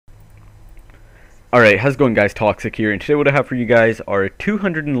Alright, how's it going guys? ToxSikh here, and today what I have for you guys are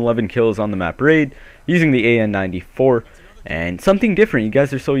 211 kills on the map Raid using the AN94, and something different. You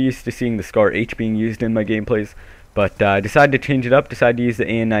guys are so used to seeing the Scar H being used in my gameplays, but I decided to change it up, decided to use the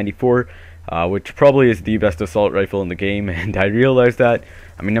AN94, which probably is the best assault rifle in the game, and I realized that.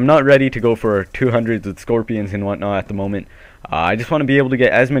 I mean, I'm not ready to go for 200s with Scorpions and whatnot at the moment. I just want to be able to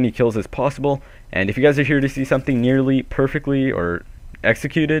get as many kills as possible, and if you guys are here to see something nearly perfectly or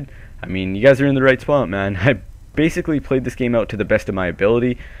executed, I mean, you guys are in the right spot, man. I basically played this game out to the best of my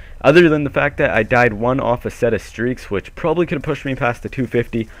ability, other than the fact that I died one off a set of streaks, which probably could have pushed me past the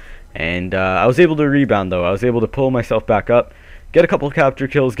 250, and I was able to rebound though. I was able to pull myself back up, get a couple capture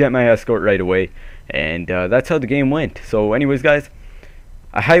kills, get my escort right away, and that's how the game went. So anyways guys,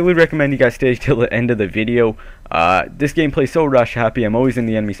 I highly recommend you guys stay till the end of the video. This gameplay is so rush happy. I'm always in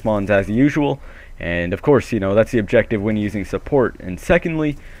the enemy spawns as usual, and of course, you know, that's the objective when using support. And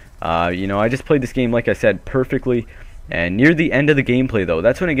secondly, you know, I just played this game, like I said, perfectly, and near the end of the gameplay though,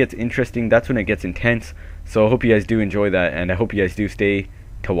 that's when it gets interesting, that's when it gets intense. So I hope you guys do enjoy that, and I hope you guys do stay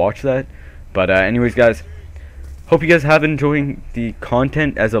to watch that. But anyways guys, hope you guys have enjoying the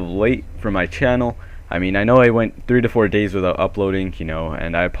content as of late for my channel. I mean, I know I went 3 to 4 days without uploading, you know,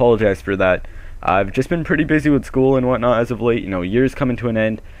 and I apologize for that. I've just been pretty busy with school and whatnot as of late. You know, year's coming to an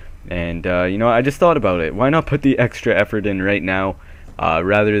end, and you know, I just thought about it. Why not put the extra effort in right now,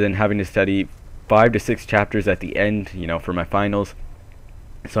 rather than having to study 5 to 6 chapters at the end, you know, for my finals.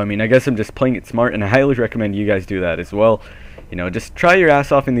 So I mean, I guess I'm just playing it smart, and I highly recommend you guys do that as well. You know, just try your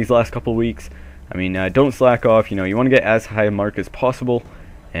ass off in these last couple weeks. I mean, don't slack off. You know, you want to get as high a mark as possible,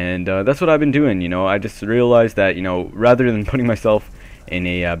 and that's what I've been doing. You know, I just realized that, you know, rather than putting myself in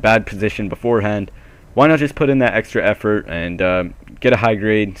a bad position beforehand, why not just put in that extra effort and get a high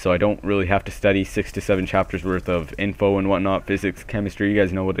grade, so I don't really have to study 6 to 7 chapters worth of info and whatnot, physics, chemistry, you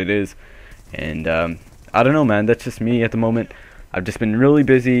guys know what it is. And I don't know, man, that's just me at the moment. I've just been really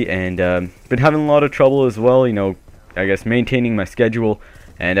busy, and been having a lot of trouble as well, you know, I guess maintaining my schedule,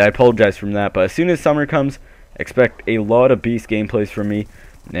 and I apologize for that. But as soon as summer comes, expect a lot of beast gameplays from me,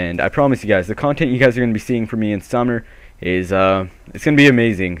 and I promise you guys, the content you guys are going to be seeing from me in summer is it's going to be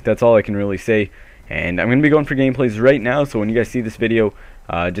amazing. That's all I can really say. And I'm going to be going for gameplays right now, so when you guys see this video,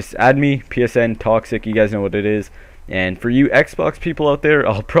 just add me, PSN, ToxSikh, you guys know what it is. And for you Xbox people out there,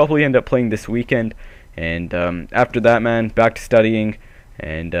 I'll probably end up playing this weekend, and after that, man, back to studying.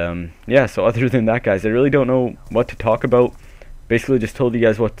 And yeah, so other than that guys, I really don't know what to talk about. Basically just told you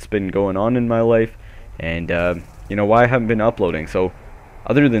guys what's been going on in my life, and you know, why I haven't been uploading. So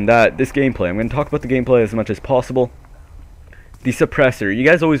other than that, this gameplay, I'm going to talk about the gameplay as much as possible. The suppressor, you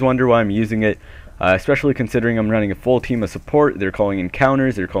guys always wonder why I'm using it, especially considering I'm running a full team of support. They're calling in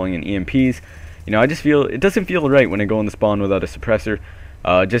counters, they're calling in EMPs. You know, I just feel it doesn't feel right when I go in the spawn without a suppressor,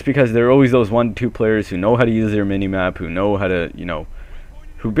 just because there are always those 1 to 2 players who know how to use their minimap, who know how to, you know,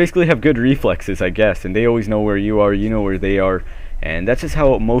 who basically have good reflexes, I guess, and they always know where you are, you know where they are, and that's just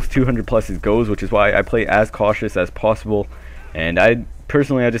how most 200 pluses goes, which is why I play as cautious as possible. And I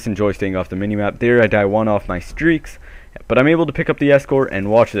just enjoy staying off the minimap. There I die 1 off my streaks, but I'm able to pick up the escort,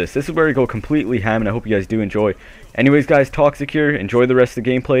 and watch this. This is where I go completely ham, and I hope you guys do enjoy. Anyways guys, ToxSikh here, enjoy the rest of the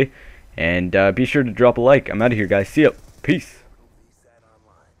gameplay, and be sure to drop a like. I'm out of here guys, see ya, peace.